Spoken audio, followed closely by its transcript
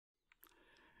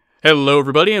Hello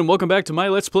everybody, and welcome back to my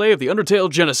Let's Play of the Undertale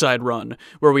Genocide run,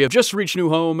 where we have just reached New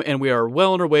Home, and we are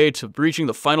well on our way to reaching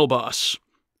the final boss.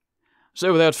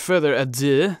 So without further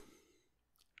ado,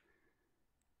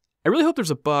 I really hope there's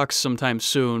a box sometime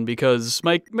soon, because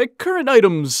my current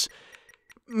items,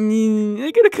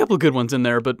 I get a couple good ones in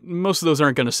there, but most of those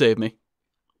aren't going to save me.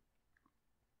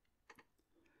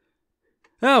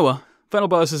 Oh well, final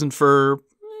boss isn't for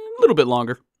a little bit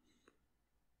longer.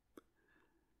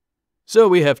 So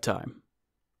we have time.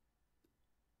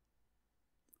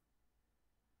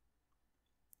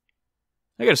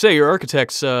 I gotta say, your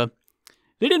architects, they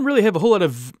didn't really have a whole lot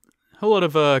of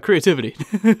creativity.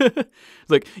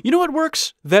 Like, you know what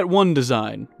works? That one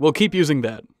design. We'll keep using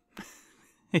that.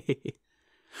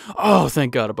 Oh,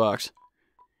 thank God, a box.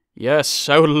 Yes,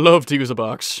 I would love to use a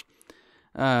box.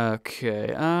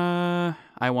 Okay,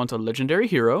 I want a legendary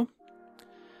hero.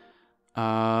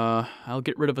 I'll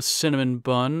get rid of a cinnamon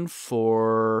bun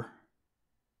for...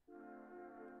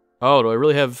 Oh, do I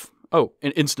really have... Oh,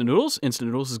 instant noodles? Instant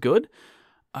noodles is good.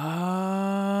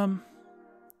 Yeah,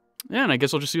 and I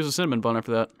guess I'll just use a cinnamon bun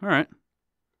after that. Alright.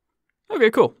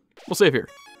 Okay, cool. We'll save here.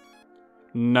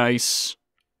 Nice.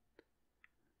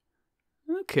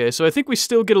 Okay, so I think we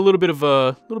still get a little bit of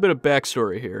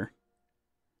backstory here.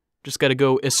 Just gotta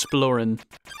go exploring.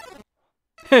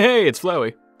 Hey, it's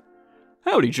Flowey.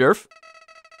 Howdy, Jerf.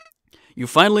 You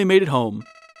finally made it home.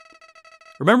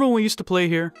 Remember when we used to play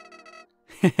here?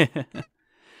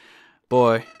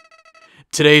 Boy,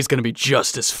 today's gonna be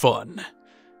just as fun.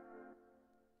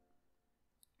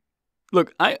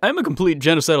 Look, I'm a complete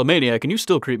genocidal maniac, and you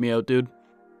still creep me out, dude.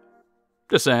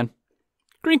 Just saying.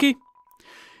 Green key.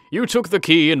 You took the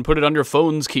key and put it on your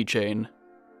phone's keychain.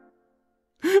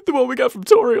 The one we got from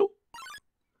Toriel.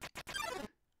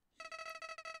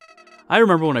 I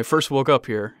remember when I first woke up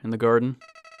here in the garden.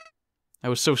 I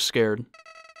was so scared.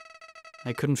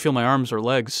 I couldn't feel my arms or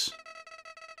legs.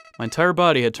 My entire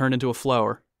body had turned into a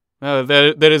flower.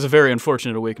 That is a very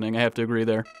unfortunate awakening, I have to agree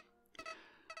there.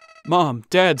 Mom,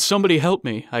 Dad, somebody help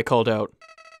me, I called out.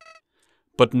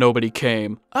 But nobody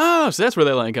came. Ah, so that's where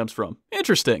that line comes from.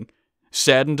 Interesting.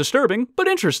 Sad and disturbing, but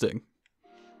interesting.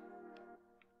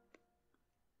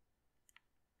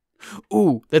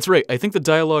 Ooh, that's right. I think the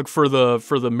dialogue for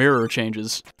the mirror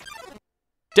changes.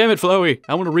 Damn it, Flowey!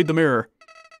 I want to read the mirror.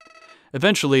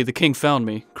 Eventually, the king found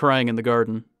me, crying in the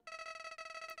garden.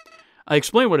 I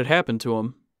explained what had happened to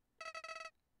him.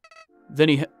 Then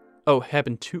he...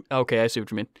 happened to... Okay, I see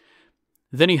what you mean.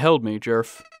 Then he held me,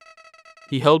 Jerf.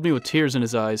 He held me with tears in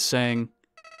his eyes, saying,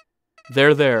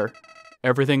 there.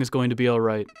 Everything is going to be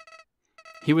alright.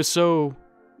 He was so...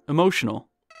 emotional.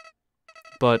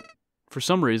 But... for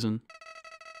some reason,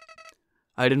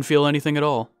 I didn't feel anything at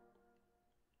all.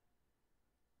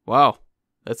 Wow,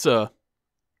 that's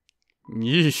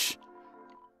yeesh.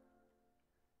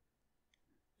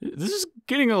 This is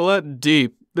getting a lot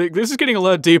deep. This is getting a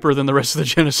lot deeper than the rest of the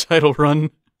genocidal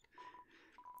run.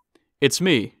 It's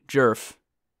me, Jerf.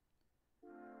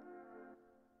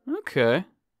 Okay.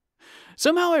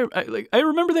 Somehow I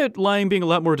remember that line being a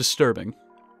lot more disturbing.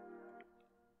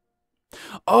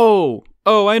 Oh,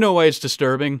 I know why it's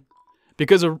disturbing.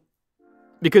 Because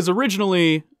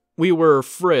originally we were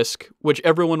Frisk, which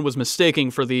everyone was mistaking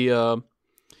for the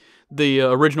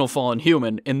original fallen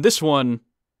human. In this one,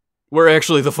 we're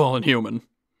actually the fallen human.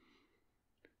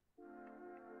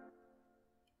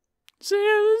 So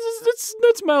yeah,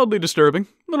 that's mildly disturbing,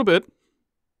 a little bit.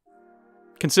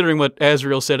 Considering what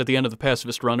Azrael said at the end of the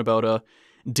pacifist run about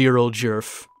dear old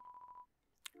Jerf.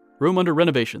 Room under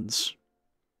renovations.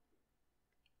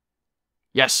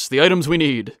 Yes, the items we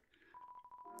need.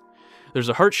 There's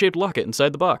a heart-shaped locket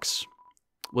inside the box.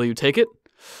 Will you take it?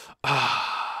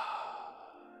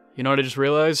 You know what I just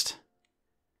realized?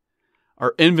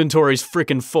 Our inventory's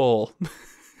freaking full.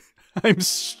 I'm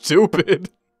stupid.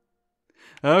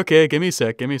 Okay, give me a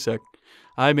sec.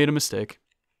 I made a mistake.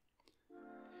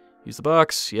 Use the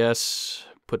box, yes.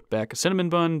 Put back a cinnamon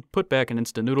bun, put back an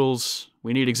instant noodles.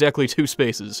 We need exactly 2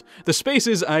 spaces. The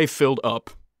spaces I filled up.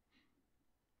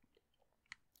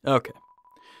 Okay.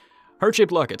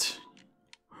 Heart-shaped locket.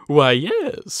 Why,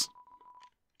 yes.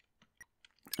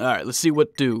 Alright, let's see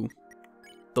what do.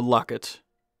 The locket.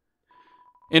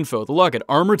 Info, the locket.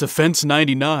 Armor defense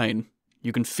 99.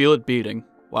 You can feel it beating.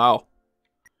 Wow.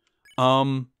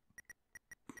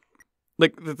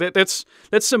 Like, that's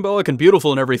symbolic and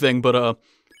beautiful and everything, but,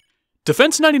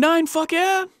 defense 99? Fuck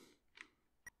yeah!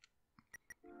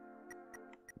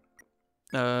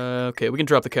 Okay, we can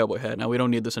drop the cowboy hat now. We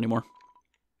don't need this anymore.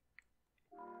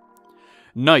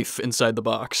 Knife inside the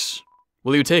box.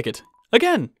 Will you take it?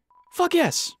 Again! Fuck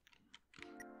yes!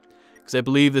 Because I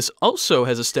believe this also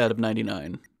has a stat of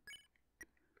 99.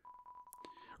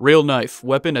 Real knife,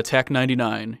 weapon, attack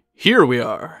 99. Here we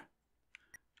are.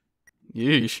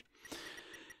 Yeesh.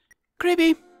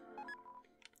 Creepy.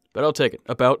 But I'll take it.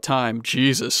 About time.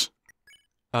 Jesus.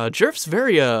 Jerf's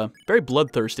very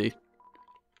bloodthirsty.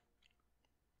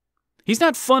 He's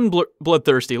not fun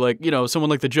bloodthirsty, like, you know, someone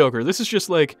like the Joker. This is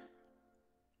just, like,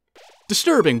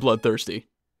 disturbing bloodthirsty.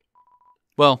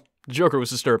 Well, the Joker was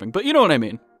disturbing, but you know what I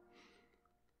mean.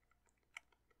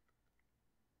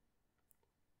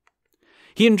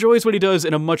 He enjoys what he does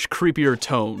in a much creepier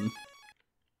tone.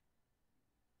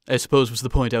 I suppose was the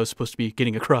point I was supposed to be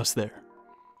getting across there.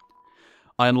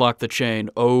 I unlocked the chain.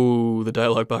 Oh, the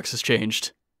dialogue box has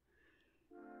changed.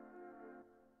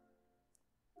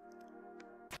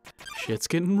 Shit's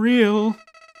getting real.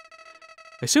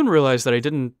 I soon realized that I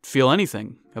didn't feel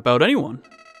anything about anyone.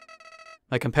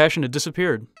 My compassion had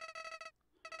disappeared.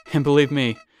 And believe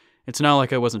me, it's not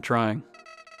like I wasn't trying.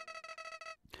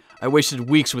 I wasted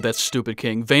weeks with that stupid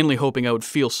king, vainly hoping I would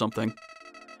feel something.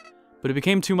 But it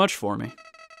became too much for me.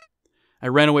 I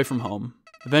ran away from home.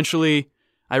 Eventually,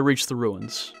 I reached the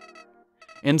ruins.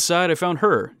 Inside, I found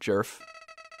her, Jerf.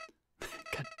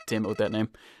 God damn it with that name.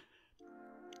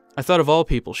 I thought of all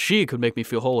people, she could make me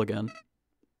feel whole again.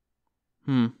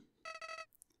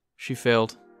 She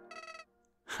failed.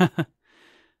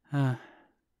 Aww.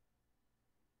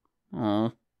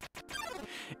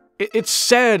 It's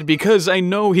sad because I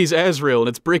know he's Azrael and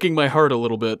it's breaking my heart a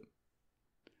little bit.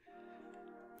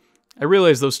 I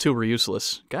realized those two were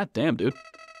useless. God damn, dude.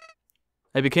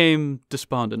 I became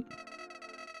despondent.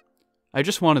 I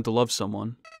just wanted to love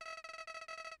someone.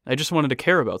 I just wanted to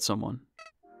care about someone.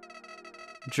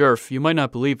 Jerf, you might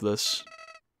not believe this,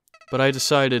 but I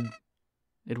decided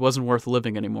it wasn't worth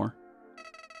living anymore.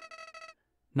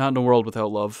 Not in a world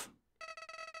without love.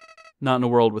 Not in a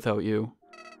world without you.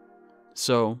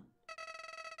 So,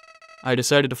 I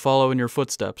decided to follow in your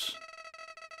footsteps.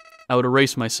 I would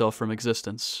erase myself from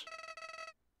existence.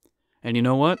 And you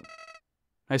know what?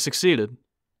 I succeeded.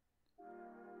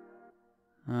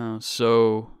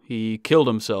 So, he killed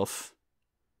himself.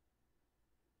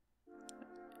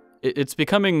 It's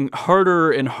becoming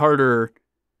harder and harder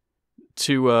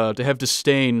to have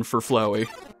disdain for Flowey.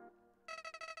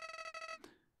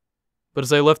 But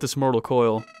as I left this mortal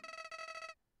coil,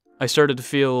 I started to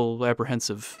feel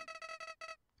apprehensive.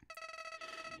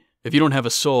 If you don't have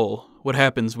a soul, what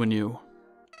happens when you...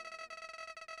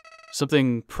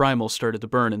 Something primal started to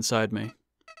burn inside me.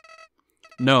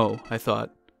 No, I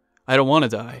thought. I don't want to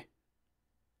die.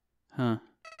 Then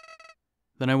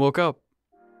I woke up.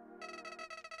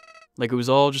 Like it was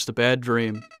all just a bad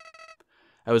dream.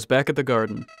 I was back at the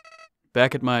garden.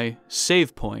 Back at my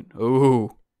save point.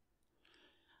 Ooh.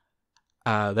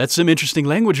 That's some interesting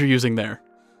language you're using there.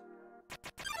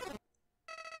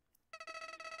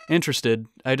 Interested,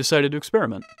 I decided to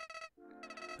experiment.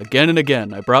 Again and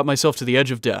again, I brought myself to the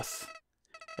edge of death.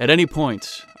 At any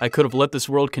point, I could have let this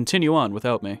world continue on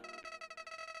without me.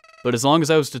 But as long as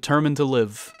I was determined to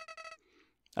live,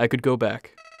 I could go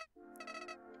back.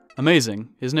 Amazing,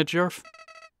 isn't it, Jerf?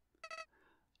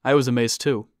 I was amazed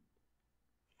too.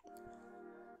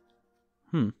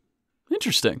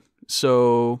 Interesting.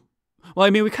 So, well, I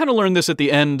mean, we kind of learned this at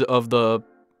the end of the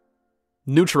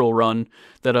neutral run,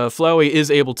 that Flowey is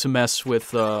able to mess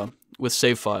with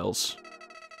save files.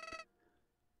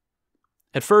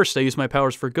 At first, I used my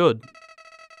powers for good.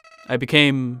 I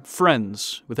became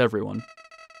friends with everyone.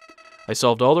 I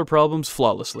solved all their problems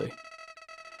flawlessly.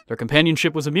 Their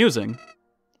companionship was amusing,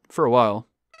 for a while.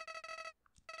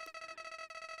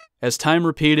 As time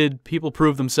repeated, people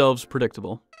proved themselves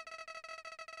predictable.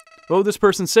 What would this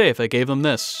person say if I gave them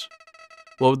this?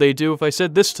 What would they do if I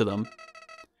said this to them?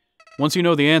 Once you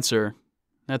know the answer,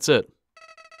 that's it.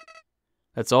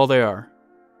 That's all they are.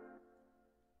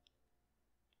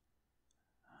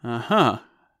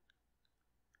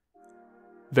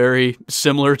 Very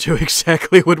similar to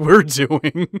exactly what we're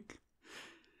doing.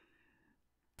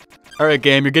 Alright,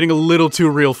 game, you're getting a little too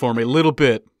real for me, a little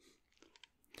bit.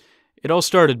 It all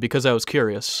started because I was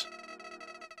curious.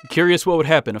 Curious what would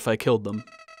happen if I killed them.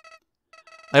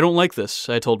 I don't like this,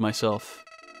 I told myself.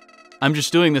 I'm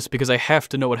just doing this because I have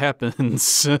to know what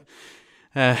happens.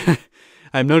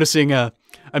 I'm noticing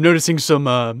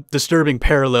some disturbing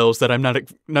parallels that I'm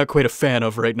not quite a fan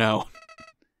of right now.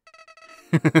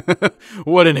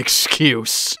 What an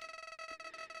excuse.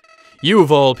 You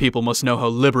of all people must know how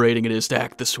liberating it is to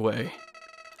act this way.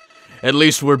 At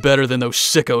least we're better than those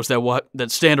sickos that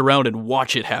stand around and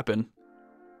watch it happen.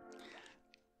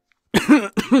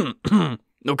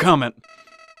 No comment.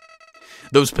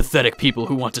 Those pathetic people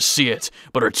who want to see it,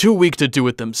 but are too weak to do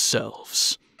it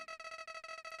themselves.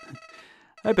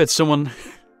 I bet someone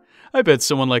I bet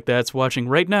someone like that's watching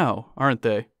right now, aren't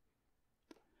they?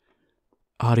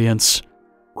 Audience,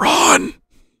 run!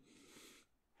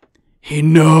 He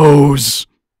knows!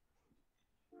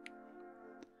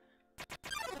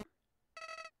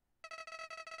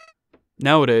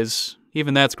 Nowadays,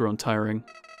 even that's grown tiring.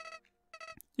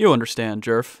 You understand,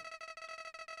 Jerf.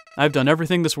 I've done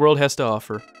everything this world has to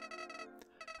offer.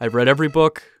 I've read every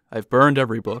book, I've burned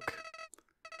every book.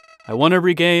 I won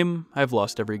every game, I've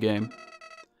lost every game.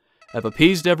 I've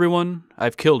appeased everyone,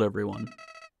 I've killed everyone.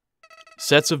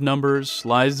 Sets of numbers,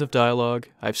 lines of dialogue,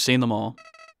 I've seen them all.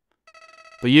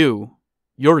 But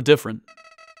you're different.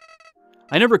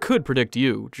 I never could predict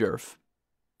you, Jerf.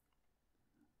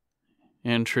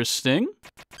 Interesting.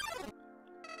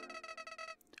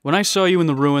 When I saw you in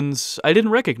the ruins, I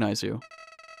didn't recognize you.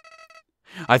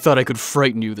 I thought I could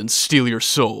frighten you, then steal your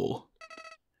soul.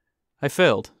 I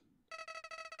failed.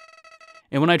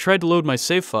 And when I tried to load my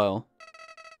save file,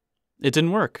 it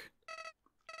didn't work.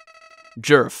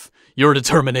 Jerf, your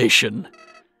determination.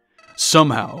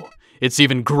 Somehow, it's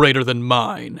even greater than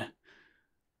mine.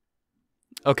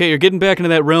 Okay, you're getting back into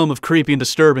that realm of creepy and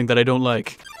disturbing that I don't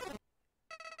like.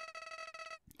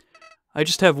 I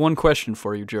just have one question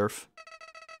for you, Jerf.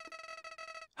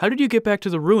 How did you get back to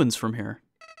the ruins from here?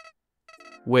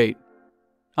 Wait,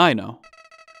 I know.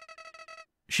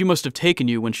 She must have taken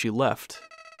you when she left,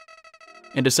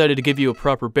 and decided to give you a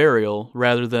proper burial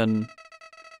rather than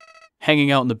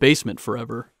hanging out in the basement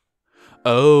forever.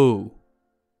 Oh.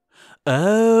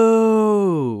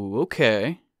 Oh,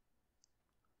 okay.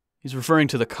 He's referring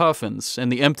to the coffins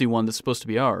and the empty one that's supposed to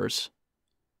be ours.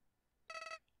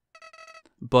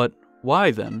 But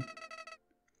why then?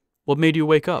 What made you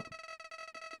wake up?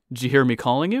 Did you hear me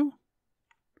calling you?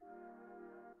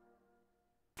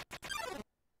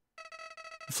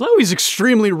 Flowey's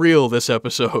extremely real this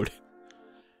episode.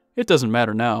 It doesn't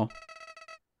matter now.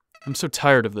 I'm so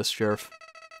tired of this, Sheriff.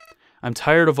 I'm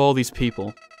tired of all these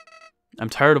people. I'm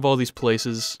tired of all these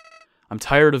places. I'm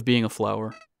tired of being a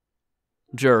flower.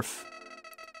 Jerf,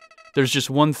 there's just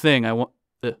one thing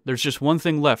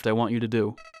left I want you to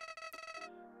do.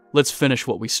 Let's finish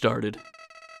what we started.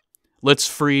 Let's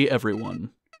free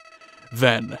everyone.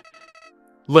 Then,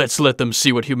 let's let them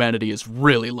see what humanity is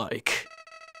really like.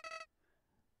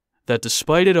 That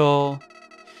despite it all,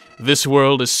 this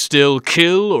world is still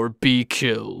kill or be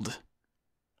killed.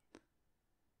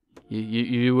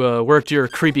 You worked your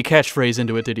creepy catchphrase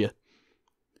into it, did you?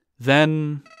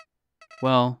 Then,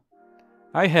 well,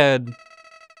 I had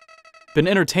been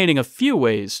entertaining a few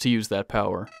ways to use that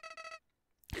power.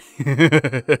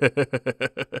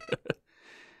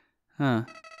 Huh.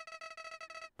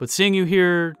 But seeing you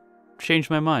here changed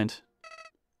my mind.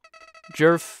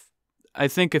 Jerf, I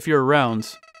think if you're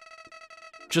around,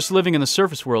 just living in the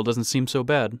surface world doesn't seem so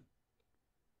bad.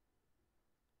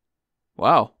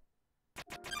 Wow.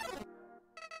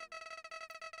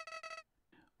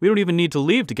 We don't even need to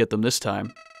leave to get them this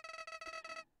time.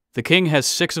 The king has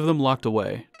 6 of them locked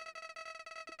away.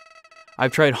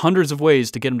 I've tried hundreds of ways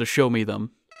to get him to show me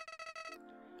them,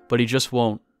 but he just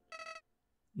won't.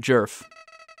 Jerf,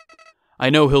 I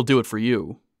know he'll do it for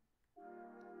you.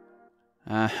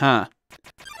 Uh-huh.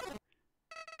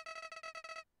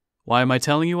 Why am I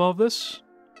telling you all this?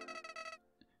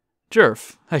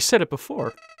 Jerf, I said it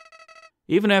before.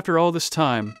 Even after all this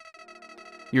time,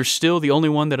 you're still the only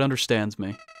one that understands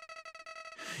me.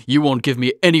 You won't give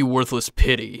me any worthless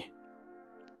pity.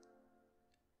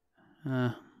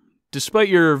 Despite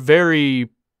your very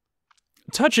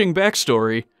touching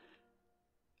backstory,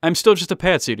 I'm still just a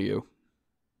patsy to you.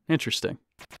 Interesting.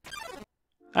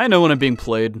 I know when I'm being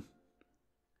played.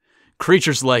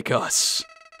 Creatures like us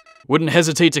wouldn't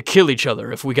hesitate to kill each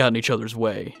other if we got in each other's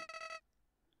way.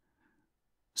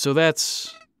 So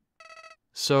that's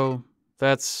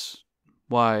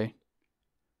why.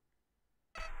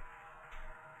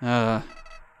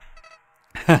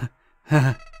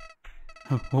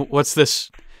 What's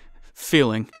this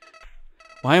feeling?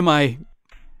 Why am I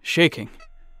shaking?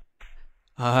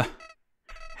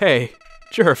 Hey,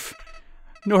 Jerf,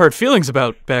 no hard feelings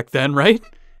about back then, right?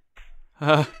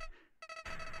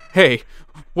 Hey,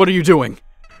 what are you doing?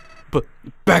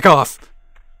 Back off!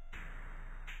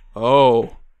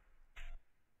 Oh.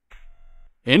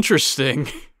 Interesting.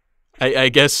 I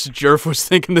guess Jerf was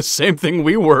thinking the same thing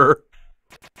we were.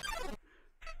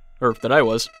 Or that I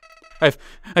was. I've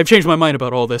changed my mind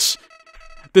about all this.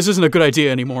 This isn't a good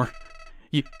idea anymore.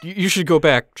 You should go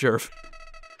back, Jerf.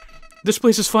 This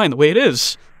place is fine the way it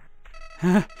is.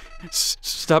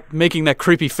 Stop making that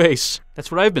creepy face.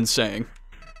 That's what I've been saying.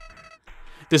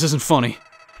 This isn't funny.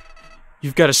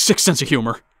 You've got a sick sense of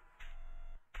humor.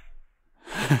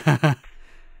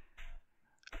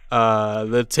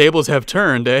 The tables have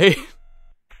turned, eh?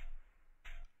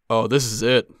 Oh, this is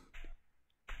it.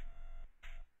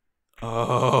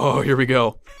 Oh, here we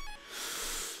go.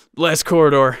 Last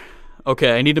corridor.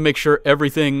 Okay, I need to make sure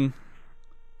everything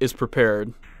is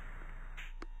prepared.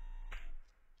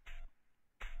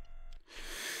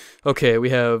 Okay, we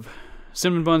have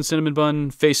cinnamon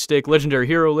bun, face steak, legendary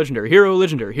hero,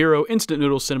 instant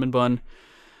noodle, cinnamon bun.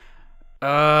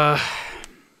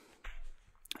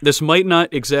 This might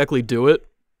not exactly do it,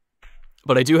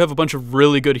 but I do have a bunch of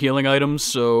really good healing items,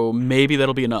 so maybe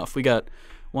that'll be enough. We got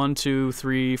 1, 2,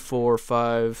 3, 4,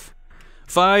 5.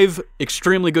 5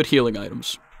 extremely good healing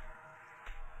items.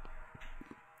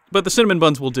 But the cinnamon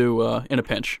buns will do in a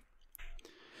pinch.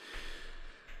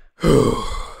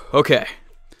 Okay.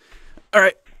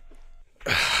 Alright.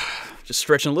 Just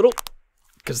stretching a little,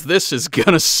 because this is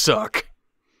gonna suck.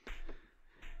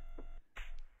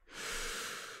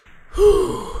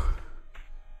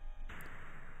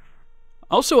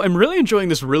 Also, I'm really enjoying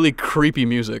this really creepy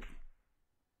music.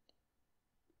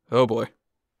 Oh boy.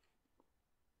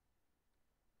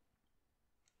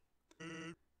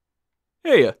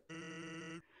 Hey,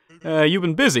 you've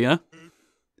been busy, huh?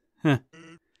 Huh.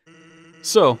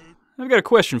 So, I've got a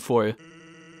question for you.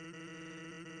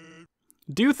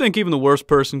 Do you think even the worst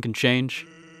person can change?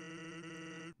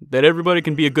 That everybody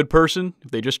can be a good person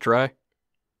if they just try?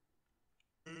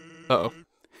 Uh-oh.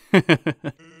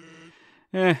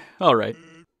 Alright.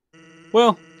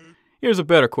 Well, here's a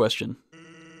better question.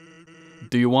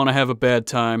 Do you want to have a bad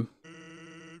time?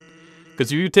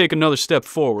 Because if you take another step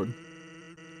forward,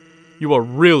 you are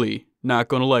really not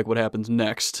going to like what happens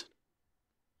next.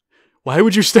 Why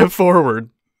would you step forward?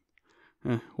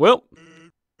 Well,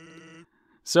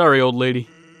 sorry, old lady.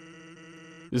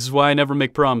 This is why I never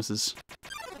make promises.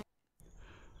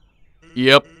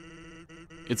 Yep.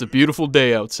 It's a beautiful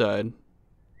day outside.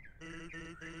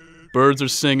 Birds are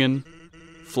singing.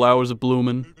 Flowers are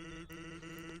blooming.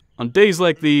 On days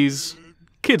like these,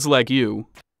 kids like you,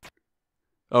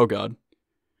 oh god,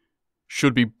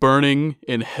 should be burning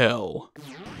in hell.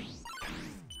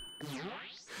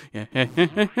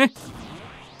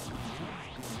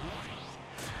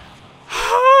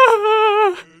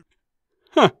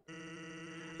 Huh. I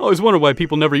always wonder why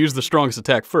people never use the strongest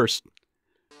attack first.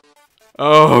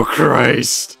 Oh,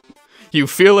 Christ. You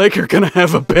feel like you're gonna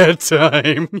have a bad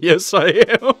time. Yes, I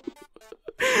am.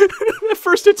 That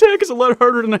first attack is a lot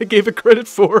harder than I gave it credit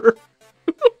for.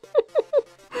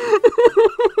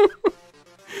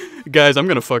 Guys, I'm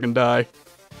gonna fucking die.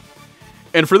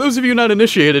 And for those of you not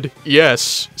initiated,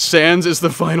 yes, Sans is the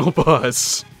final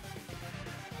boss.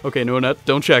 Okay, no,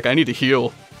 don't check. I need to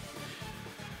heal.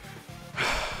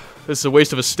 This is a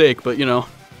waste of a steak, but you know.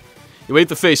 You ate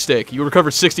the face steak. You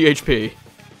recovered 60 HP.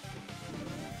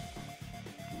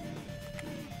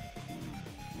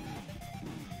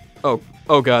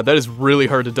 Oh god, that is really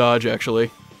hard to dodge,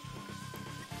 actually.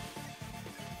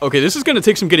 Okay, this is gonna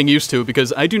take some getting used to,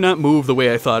 because I do not move the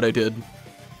way I thought I did.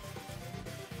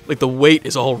 Like, the weight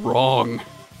is all wrong.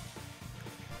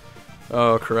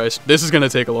 Oh, Christ. This is gonna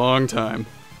take a long time.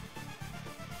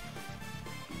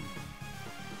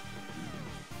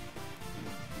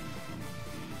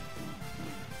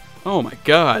 Oh my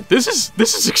god, this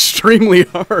is extremely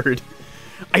hard.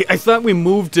 I thought we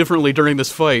moved differently during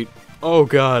this fight. Oh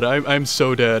god, I'm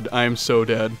so dead. I'm so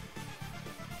dead.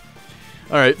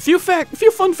 Alright, few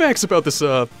fun facts about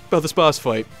this boss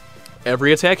fight.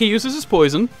 Every attack he uses is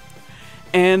poison,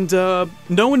 and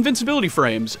no invincibility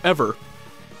frames, ever.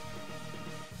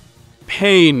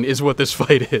 Pain is what this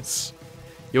fight is.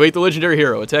 You ate the legendary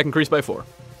hero, attack increased by 4.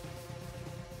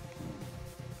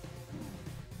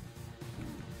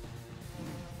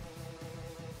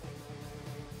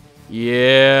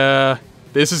 Yeah,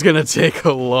 this is gonna take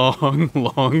a long,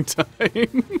 long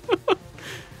time.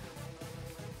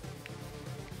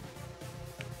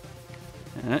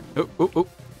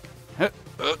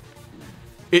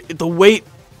 The weight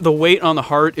on the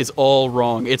heart is all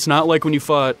wrong. It's not like when you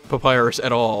fought Papyrus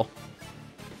at all.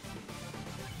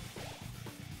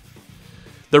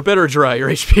 They're better dry. Your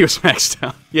HP was maxed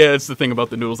out. Yeah, that's the thing about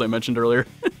the noodles I mentioned earlier.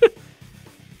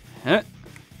 Okay.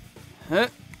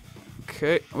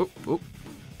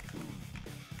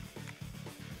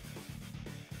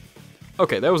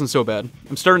 Okay, that wasn't so bad.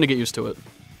 I'm starting to get used to it.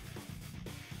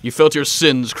 You felt your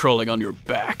sins crawling on your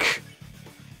back.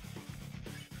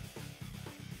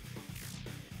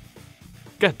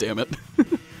 God damn it.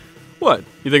 What?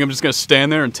 You think I'm just gonna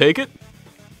stand there and take it?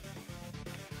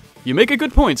 You make a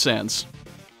good point, Sans.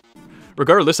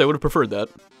 Regardless, I would have preferred that.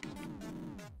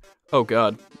 Oh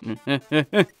god.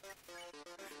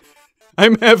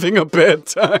 I'm having a bad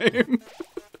time.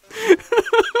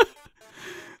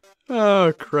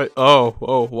 Oh,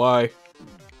 oh, why?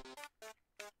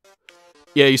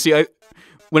 Yeah, you see,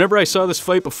 whenever I saw this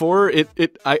fight before,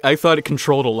 I thought it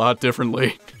controlled a lot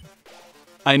differently.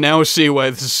 I now see why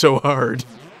this is so hard.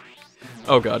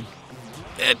 Oh god.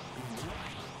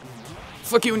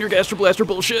 Fuck you and your Gastro Blaster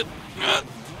bullshit.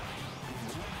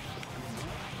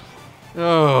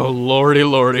 Oh, lordy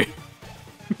lordy.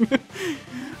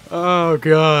 Oh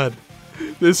god.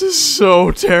 This is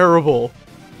so terrible.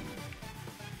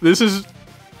 This is...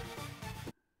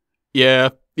 Yeah,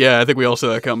 I think we all saw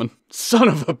that coming. Son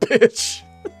of a bitch!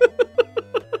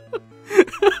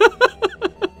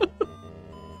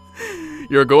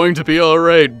 You're going to be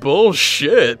alright.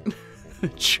 Bullshit.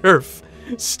 Chirf.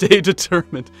 Stay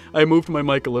determined. I moved my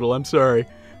mic a little. I'm sorry.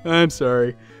 I'm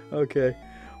sorry. Okay.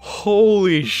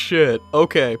 Holy shit.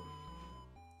 Okay.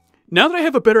 Now that I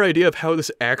have a better idea of how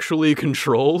this actually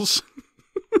controls...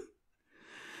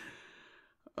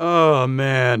 Oh,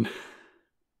 man.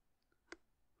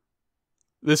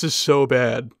 This is so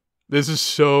bad. This is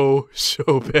so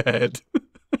bad.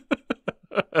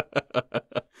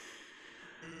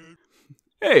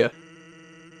 Hey,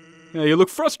 yeah, you look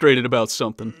frustrated about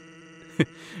something.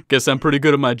 Guess I'm pretty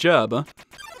good at my job, huh?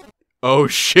 Oh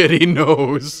shit, he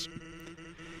knows.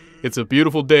 It's a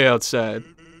beautiful day outside.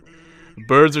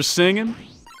 Birds are singing.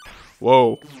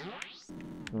 Whoa.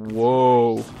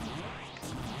 Whoa.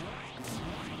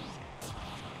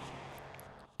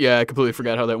 Yeah, I completely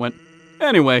forgot how that went.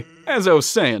 Anyway, as I was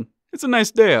saying, it's a nice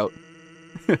day out.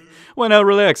 Why not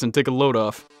relax and take a load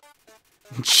off?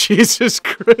 Jesus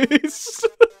Christ.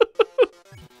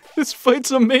 This fight's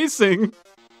amazing.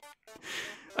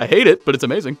 I hate it, but it's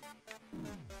amazing.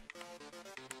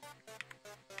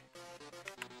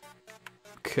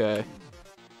 Okay.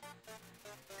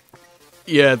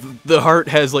 Yeah, the heart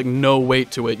has, like, no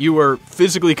weight to it. You are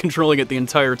physically controlling it the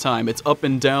entire time. It's up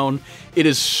and down. It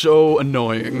is so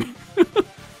annoying.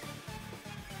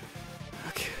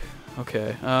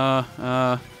 Okay,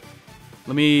 let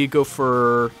me go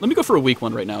for a weak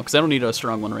one right now, because I don't need a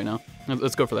strong one right now.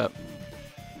 Let's go for that.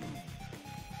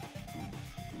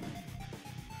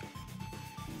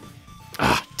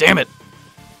 Ah, damn it!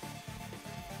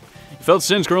 You felt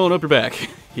sin scrolling up your back.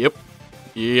 Yep.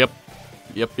 Yep.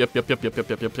 Yep.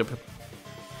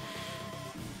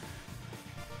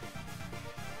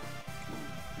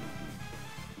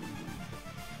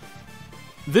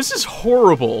 This is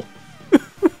horrible.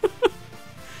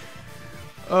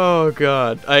 Oh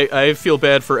god. I feel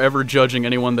bad for ever judging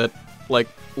anyone that, like,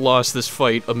 lost this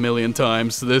fight a million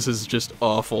times. This is just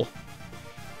awful.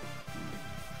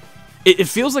 It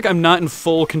feels like I'm not in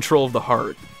full control of the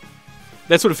heart.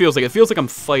 That's what it feels like. It feels like I'm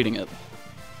fighting it.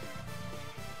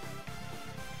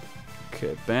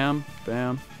 Okay, bam,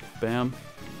 bam, bam.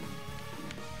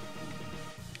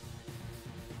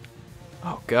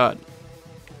 Oh god.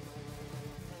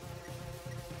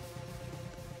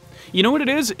 You know what it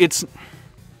is? It's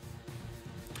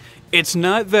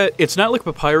not like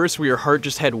Papyrus where your heart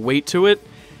just had weight to it.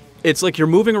 It's like you're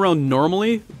moving around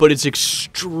normally, but it's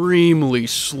extremely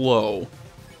slow.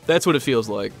 That's what it feels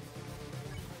like.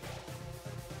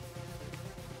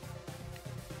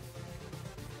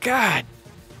 God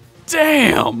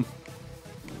damn!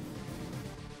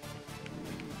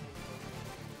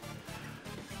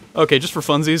 Okay, just for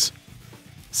funsies.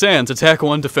 Sans, attack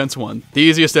 1, defense 1. The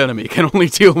easiest enemy, can only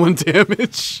deal 1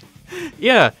 damage.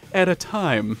 Yeah, at a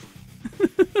time.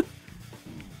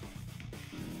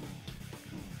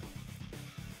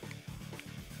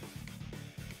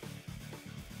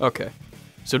 Okay,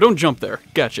 so don't jump there.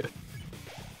 Gotcha.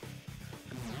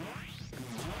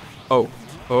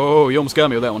 Oh, you almost got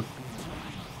me with that one.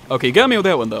 Okay, you got me with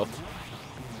that one, though.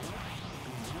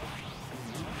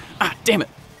 Ah, damn it.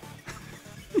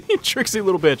 You tricksy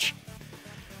little bitch.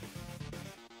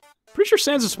 Pretty sure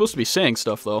Sans is supposed to be saying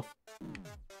stuff, though.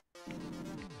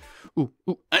 Ooh,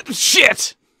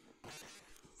 shit!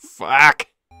 Fuck.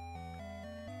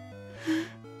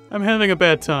 I'm having a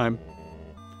bad time.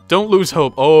 Don't lose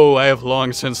hope. Oh, I have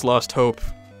long since lost hope.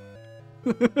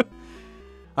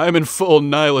 I'm in full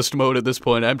nihilist mode at this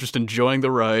point. I'm just enjoying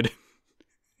the ride.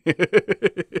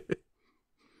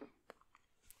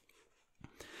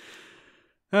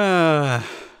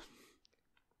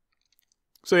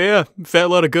 So yeah, fat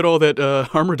lot of good all that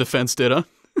armor defense did, huh?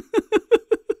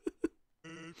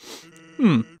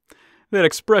 That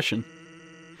expression.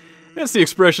 That's the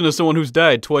expression of someone who's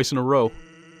died twice in a row.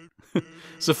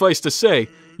 Suffice to say,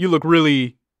 you look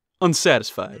really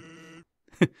unsatisfied.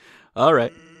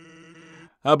 Alright.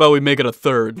 How about we make it a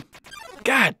third?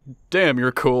 God damn,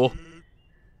 you're cool.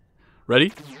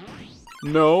 Ready?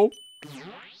 No.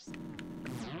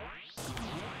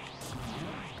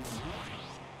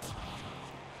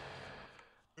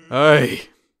 Aye.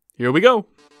 Here we go.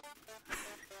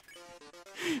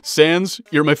 Sans,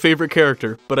 you're my favorite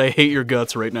character, but I hate your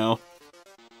guts right now.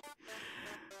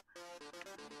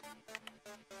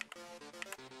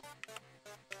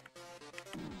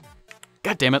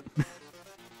 God damn it.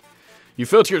 You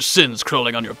felt your sins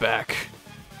crawling on your back.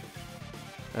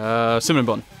 Cinnamon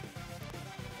bun.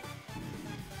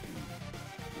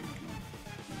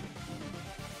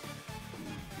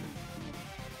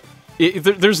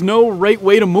 There's no right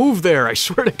way to move there, I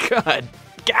swear to God.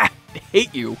 God, I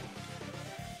hate you.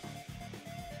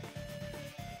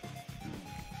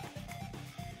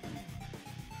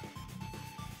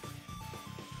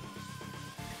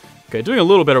 Okay, doing a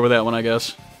little better with that one, I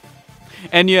guess.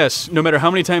 And yes, no matter how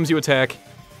many times you attack,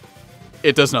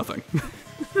 it does nothing.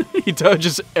 He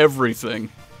dodges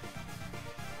everything.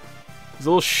 He's a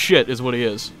little shit is what he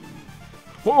is.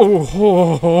 Oh,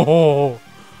 oh,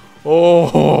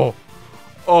 oh, oh,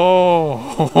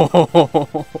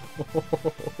 oh.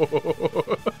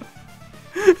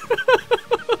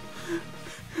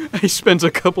 I spent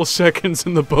a couple seconds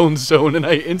in the bone zone and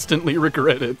I instantly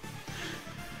regret it.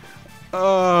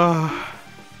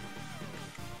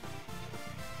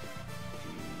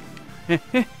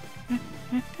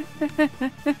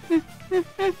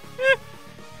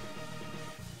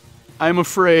 I'm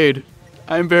afraid.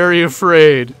 I'm very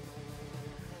afraid.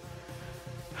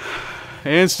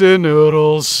 Instant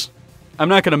noodles. I'm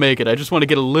not gonna make it. I just want to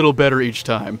get a little better each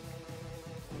time.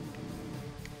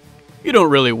 You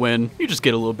don't really win. You just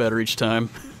get a little better each time.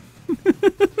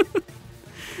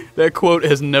 That quote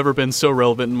has never been so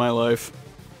relevant in my life.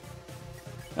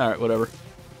 Alright, whatever.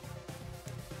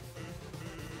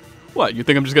 What, you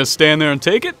think I'm just gonna stand there and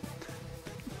take it?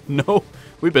 No,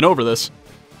 we've been over this.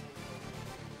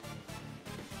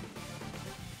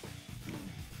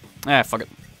 Ah, fuck it.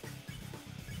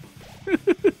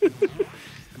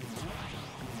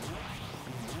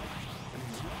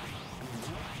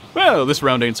 Well, this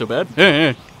round ain't so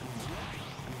bad.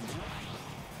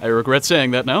 I regret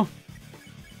saying that now.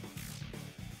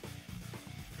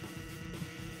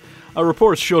 Our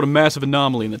reports showed a massive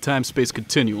anomaly in the time-space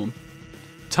continuum.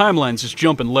 Timelines just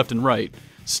jumping left and right,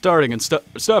 starting and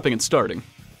stopping and starting.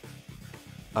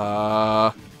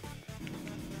 Have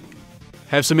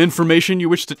some information you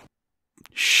wish to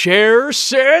share,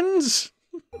 Sans?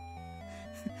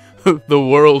 The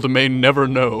world may never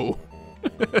know.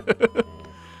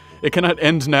 It cannot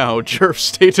end now, Jerf,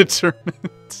 stay determined.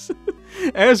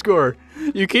 Asgore,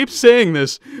 you keep saying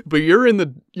this, but you're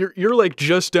like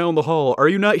just down the hall. Are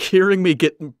you not hearing me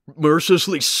get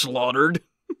mercilessly slaughtered?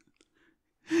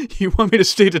 You want me to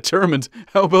stay determined?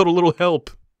 How about a little help?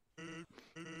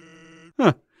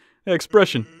 Huh. That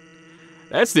expression.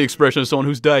 That's the expression of someone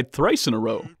who's died thrice in a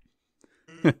row.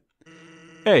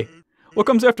 Hey, what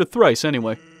comes after thrice,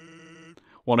 anyway?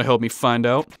 Want to help me find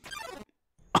out?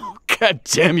 Oh, god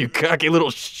damn you, cocky little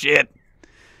shit!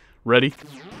 Ready?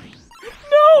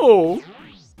 No!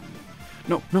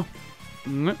 No, no.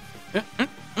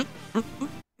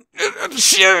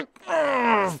 Shit!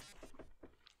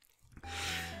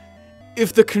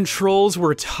 If the controls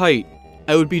were tight,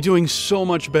 I would be doing so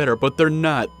much better, but they're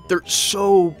not. They're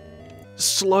so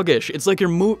sluggish. It's like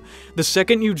the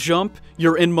second you jump,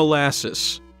 you're in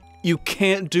molasses. You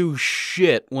can't do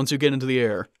shit once you get into the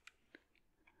air.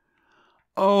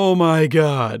 Oh my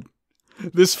god.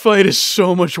 This fight is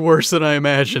so much worse than I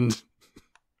imagined.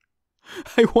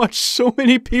 I watched so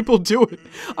many people do it.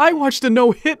 I watched a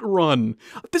no-hit run.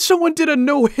 Someone did a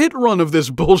no-hit run of this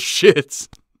bullshit.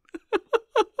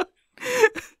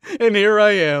 And here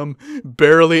I am,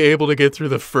 barely able to get through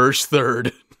the first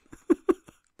third.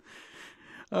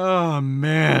 Oh,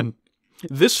 man.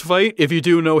 This fight, if you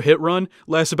do no-hit run,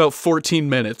 lasts about 14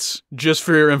 minutes, just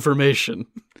for your information.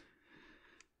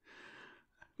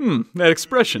 That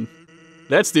expression.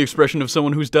 That's the expression of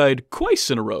someone who's died twice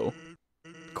in a row.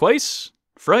 Twice?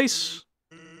 Thrice?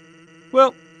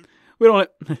 Well, we don't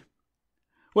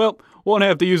well, won't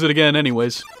have to use it again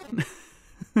anyways.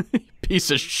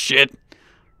 Piece of shit.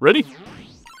 Ready?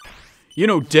 You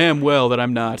know damn well that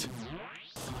I'm not.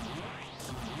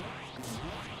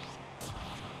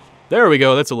 There we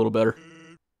go, that's a little better.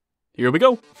 Here we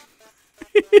go.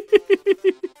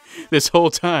 This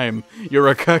whole time, you're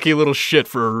a cocky little shit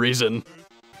for a reason.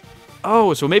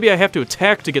 Oh, so maybe I have to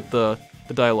attack to get the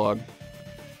dialogue.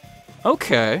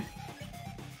 Okay.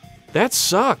 That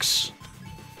sucks.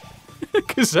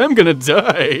 Because I'm gonna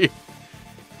die.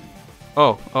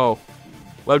 Oh.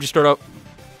 Why would you start off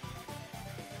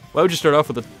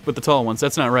with the tall ones?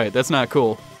 That's not right. That's not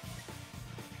cool.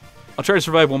 I'll try to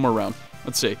survive one more round.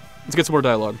 Let's see. Let's get some more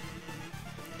dialogue.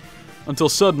 Until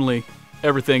suddenly,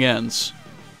 everything ends.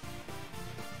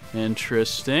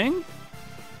 Interesting.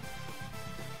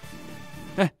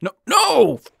 No,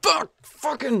 no! Fuck!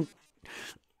 Fucking...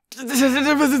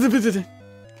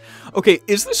 Okay,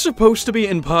 is this supposed to be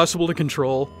impossible to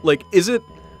control? Like, is it...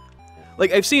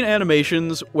 Like, I've seen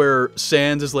animations where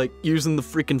Sans is, like, using the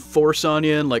freaking force on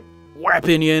you and, like,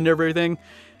 whapping you and everything.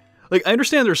 Like, I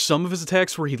understand there's some of his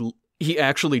attacks where he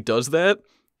actually does that.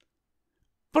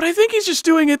 But I think he's just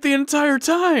doing it the entire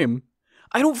time.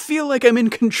 I don't feel like I'm in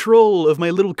control of my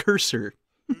little cursor.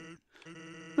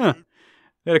 Huh.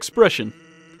 That expression.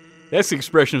 That's the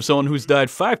expression of someone who's died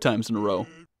 5 times in a row.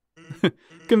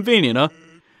 Convenient, huh?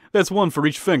 That's one for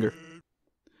each finger.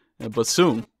 But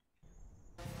soon.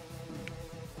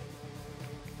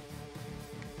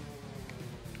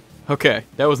 Okay,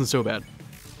 that wasn't so bad.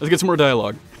 Let's get some more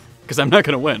dialogue. Because I'm not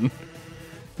gonna win.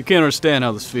 You can't understand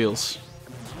how this feels.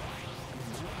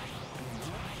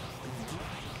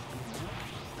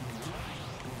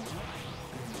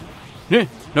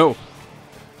 No.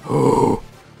 Ooh.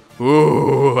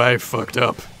 Ooh, I fucked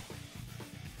up.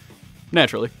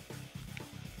 Naturally.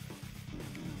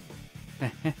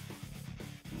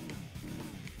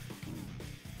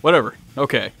 Whatever.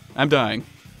 Okay, I'm dying.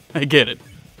 I get it.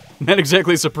 Not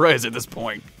exactly surprised at this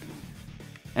point.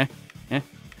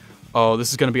 Oh,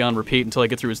 this is gonna be on repeat until I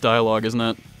get through his dialogue, isn't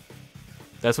it?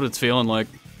 That's what it's feeling like.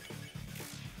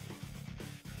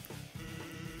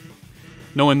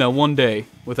 Knowing that one day,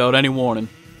 without any warning,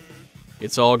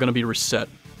 it's all gonna be reset.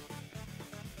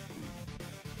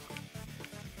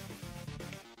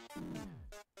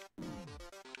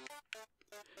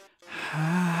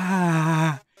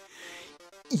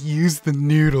 Use the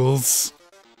noodles.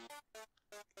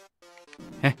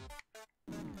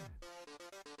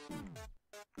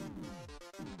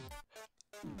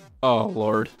 Oh,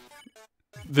 Lord.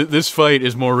 This fight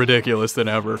is more ridiculous than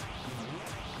ever.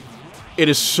 It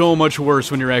is so much worse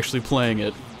when you're actually playing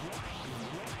it.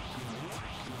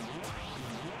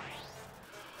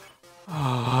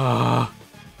 Ah.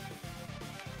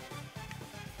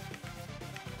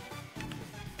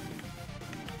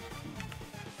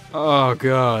 Oh,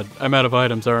 God. I'm out of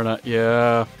items, aren't I?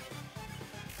 Yeah.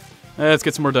 Let's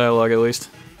get some more dialogue, at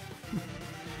least.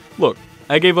 Look,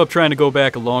 I gave up trying to go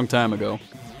back a long time ago.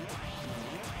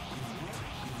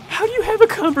 How do you have a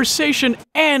conversation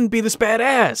and be this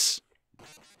badass?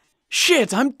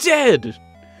 Shit, I'm dead!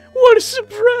 What a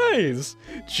surprise!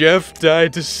 Jeff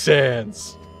died to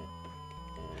Sans.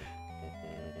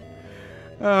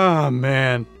 Ah,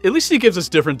 man. At least he gives us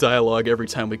different dialogue every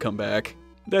time we come back.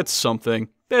 That's something.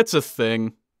 That's a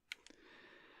thing.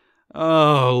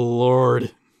 Oh,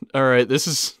 Lord. Alright, this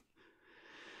is...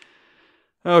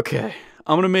 Okay.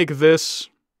 I'm gonna make this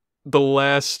the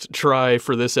last try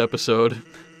for this episode.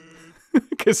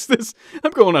 Because this...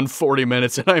 I'm going on 40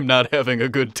 minutes and I'm not having a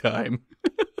good time.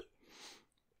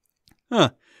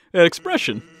 Huh. That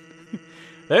expression.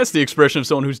 That's the expression of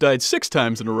someone who's died 6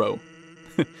 times in a row.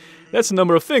 That's the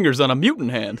number of fingers on a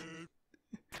mutant hand.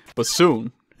 But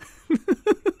soon.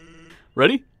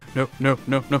 Ready? No, no,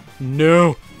 no, no,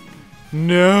 no.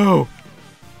 No.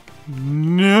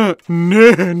 No,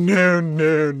 no, no,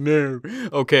 no, no.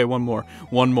 Okay, one more.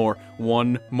 One more.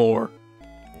 One more.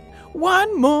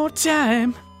 One more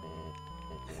time.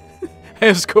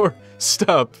 Ascor,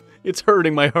 stop. It's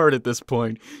hurting my heart at this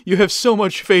point. You have so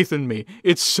much faith in me.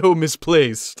 It's so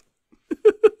misplaced.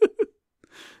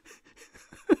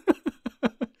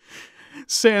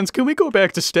 Sans, can we go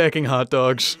back to stacking hot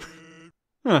dogs?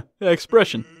 Huh, that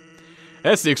expression.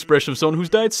 That's the expression of someone who's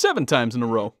died 7 times in a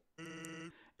row.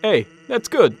 Hey, that's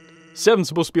good. 7's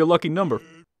supposed to be a lucky number.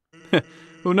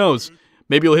 Who knows?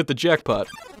 Maybe you'll hit the jackpot.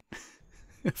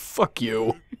 Fuck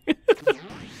you.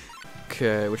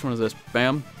 Okay, which one is this?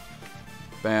 Bam.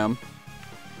 Bam.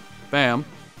 Bam.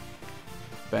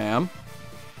 Bam.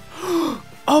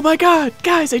 Oh my god!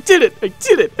 Guys, I did it! I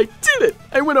did it! I did it!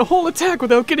 I went a whole attack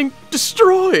without getting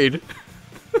destroyed!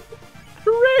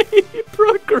 Hooray!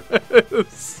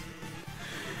 Progress!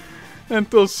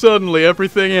 Until suddenly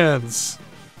everything ends.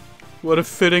 What a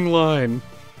fitting line.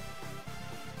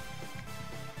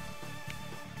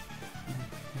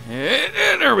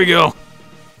 There we go.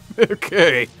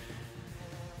 Okay.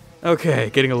 Okay,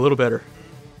 getting a little better.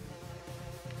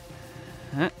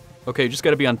 Okay, just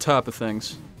gotta be on top of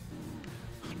things.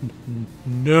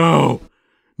 No!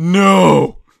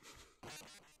 No!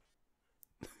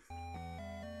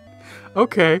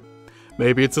 Okay.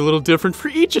 Maybe it's a little different for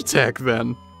each attack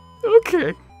then.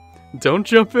 Okay. Don't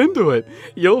jump into it.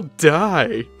 You'll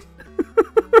die.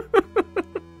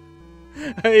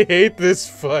 I hate this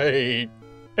fight.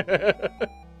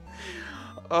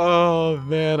 Oh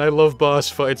man, I love boss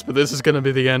fights, but this is gonna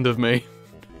be the end of me.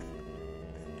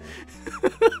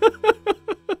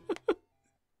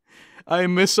 I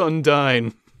miss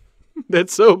Undyne.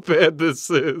 That's so bad this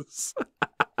is.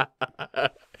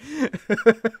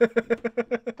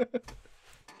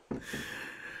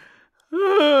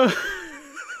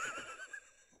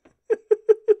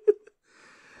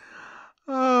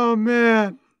 Oh,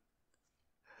 man.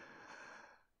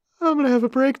 I'm gonna have a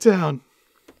breakdown.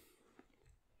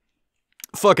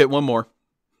 Fuck it, one more.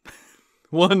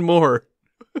 One more.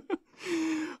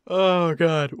 Oh,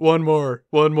 God. One more.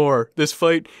 One more. This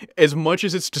fight, as much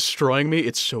as it's destroying me,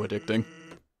 it's so addicting.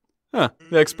 Huh,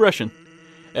 the expression.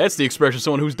 That's the expression of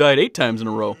someone who's died 8 times in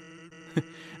a row.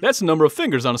 That's the number of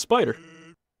fingers on a spider.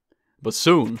 But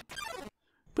soon.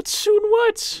 But soon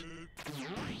what?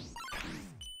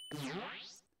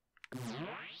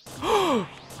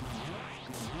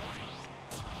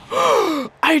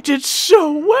 I did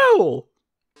so well!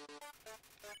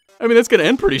 I mean, that's gonna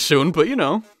end pretty soon, but you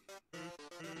know.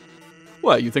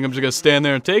 What, you think I'm just gonna stand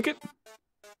there and take it?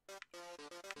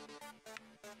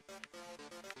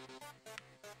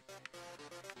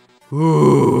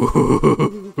 Ooh.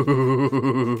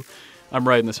 I'm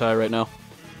riding this high right now.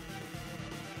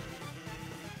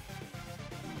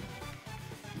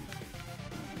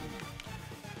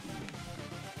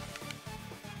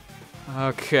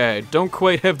 Okay, don't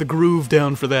quite have the groove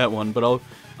down for that one, but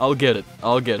I'll get it.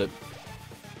 I'll get it.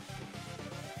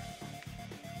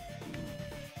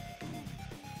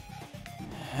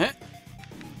 Huh?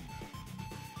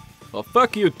 Well,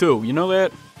 fuck you too, you know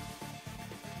that?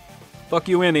 Fuck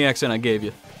you and the accent I gave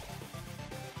you.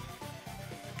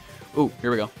 Ooh, here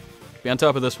we go. Be on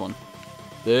top of this one.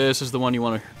 This is the one you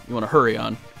wanna hurry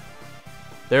on.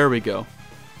 There we go.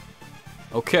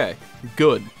 Okay,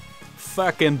 good.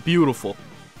 Fucking beautiful.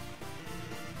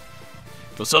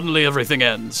 So suddenly everything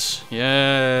ends.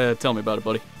 Yeah, tell me about it,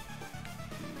 buddy.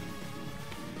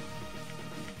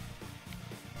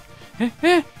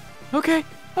 Okay,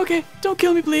 okay, don't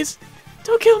kill me, please.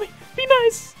 Don't kill me. Be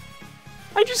nice.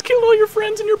 I just killed all your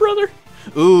friends and your brother.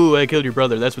 Ooh, I killed your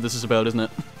brother. That's what this is about, isn't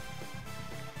it?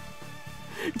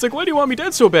 It's like, why do you want me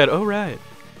dead so bad? Oh, right.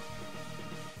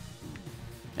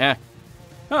 Yeah.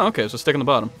 Oh, okay, so stick on the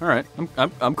bottom. Alright,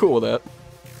 I'm cool with that.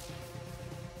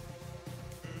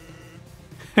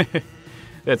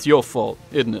 That's your fault,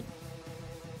 isn't it?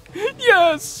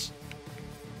 Yes!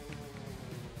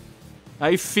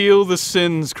 I feel the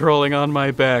sins crawling on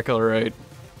my back, alright.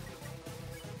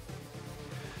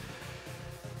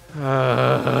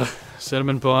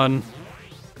 Cinnamon bun.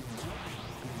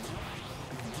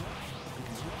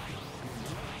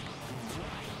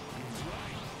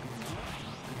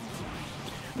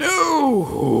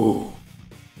 No!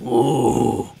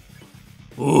 Ooh.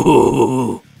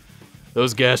 Ooh.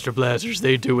 Those gastroblasters,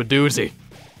 they do a doozy.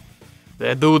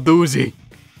 They do a doozy.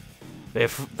 They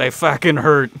fucking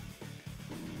hurt.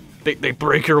 They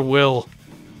break your will.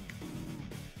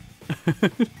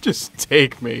 Just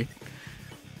take me.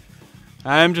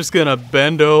 I'm just gonna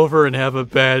bend over and have a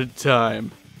bad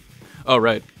time. Oh,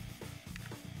 right.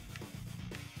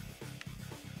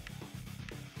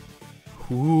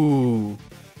 Ooh.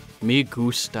 Me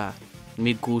gusta.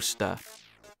 Me gusta.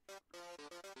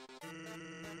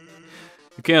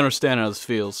 You can't understand how this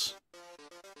feels.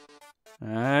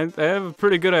 I have a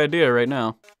pretty good idea right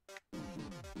now.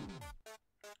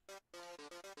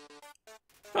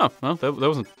 Oh, well, that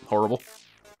wasn't horrible.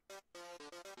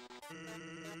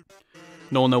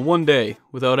 Knowing that one day,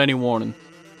 without any warning,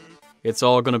 it's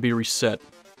all gonna be reset.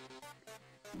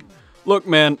 Look,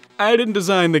 man, I didn't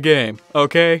design the game,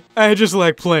 okay? I just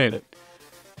like playing it.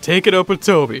 Take it up with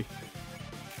Toby.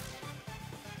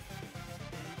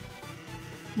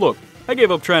 Look, I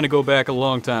gave up trying to go back a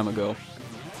long time ago.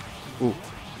 Ooh.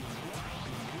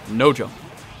 No jump.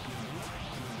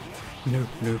 No,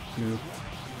 no, no.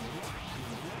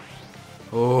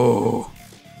 Oh.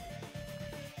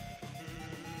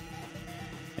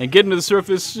 And getting to the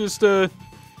surface just, and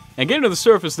getting to the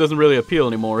surface doesn't really appeal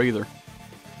anymore either.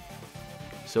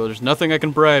 So there's nothing I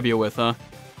can bribe you with, huh?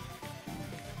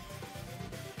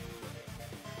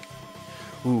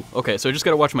 Ooh, okay, so I just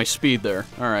gotta watch my speed there.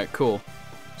 Alright, cool.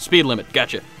 Speed limit,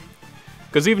 gotcha.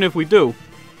 Because even if we do,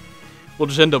 we'll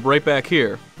just end up right back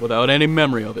here without any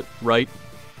memory of it, right?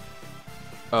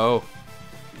 Oh.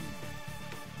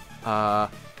 I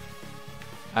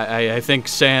think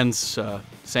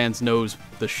Sans knows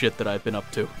the shit that I've been up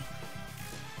to.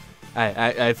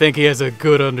 I think he has a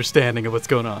good understanding of what's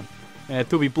going on. And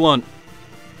to be blunt,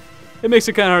 it makes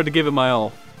it kind of hard to give it my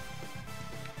all.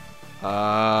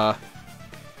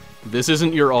 This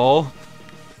isn't your all?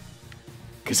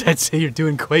 Because I'd say you're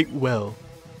doing quite well.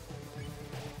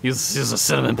 Use a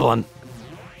cinnamon bun.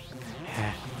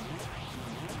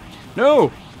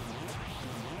 No!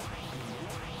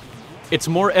 It's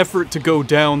more effort to go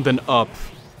down than up.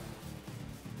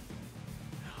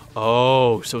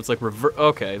 Oh, so it's like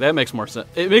okay, that makes more sense.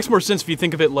 It makes more sense if you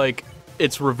think of it like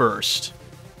it's reversed.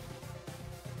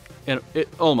 And it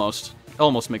almost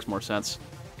makes more sense.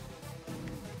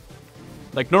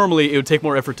 Like, normally it would take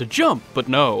more effort to jump, but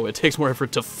no, it takes more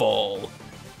effort to fall.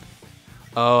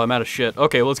 Oh, I'm out of shit.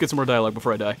 Okay, well, let's get some more dialogue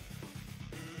before I die.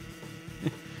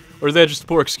 Or is that just a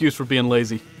poor excuse for being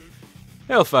lazy?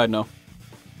 Hell if I know.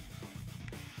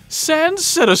 Sans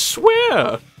said a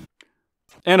swear!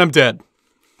 And I'm dead.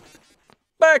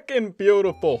 Back and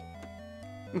beautiful.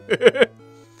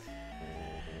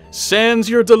 Sans,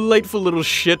 you're a delightful little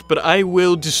shit, but I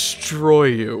will destroy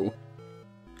you.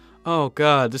 Oh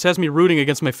god, this has me rooting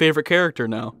against my favorite character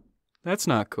now. That's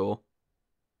not cool.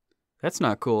 That's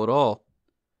not cool at all.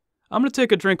 I'm gonna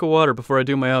take a drink of water before I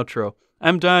do my outro.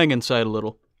 I'm dying inside a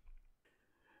little.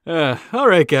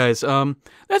 Alright guys,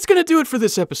 that's gonna do it for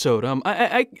this episode.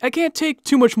 I can't take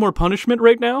too much more punishment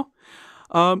right now.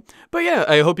 But yeah,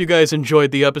 I hope you guys enjoyed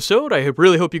the episode. I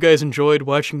really hope you guys enjoyed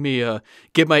watching me,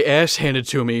 get my ass handed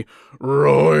to me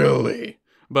royally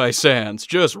by Sans.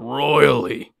 Just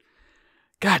royally.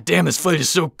 God damn, this fight is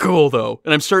so cool, though.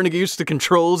 And I'm starting to get used to the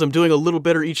controls. I'm doing a little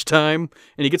better each time.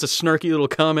 And he gets a snarky little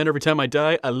comment every time I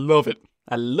die. I love it.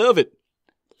 I love it.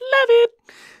 Love it.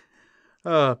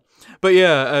 But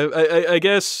yeah, I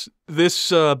guess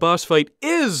this boss fight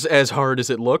is as hard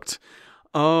as it looked.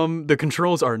 The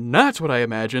controls are not what I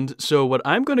imagined, so what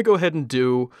I'm going to go ahead and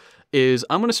do is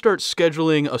I'm going to start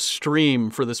scheduling a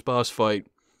stream for this boss fight.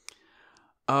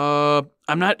 I'm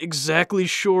not exactly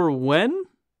sure when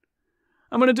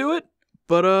I'm going to do it,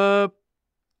 but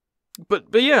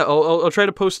yeah, I'll try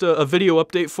to post a video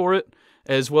update for it,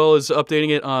 as well as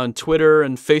updating it on Twitter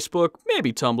and Facebook,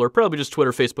 maybe Tumblr, probably just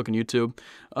Twitter, Facebook, and YouTube.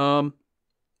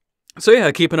 So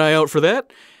yeah, keep an eye out for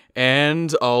that,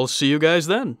 and I'll see you guys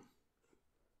then.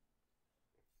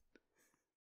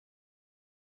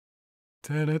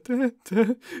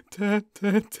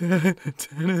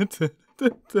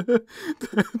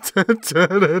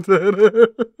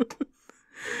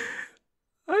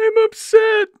 I'm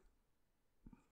upset.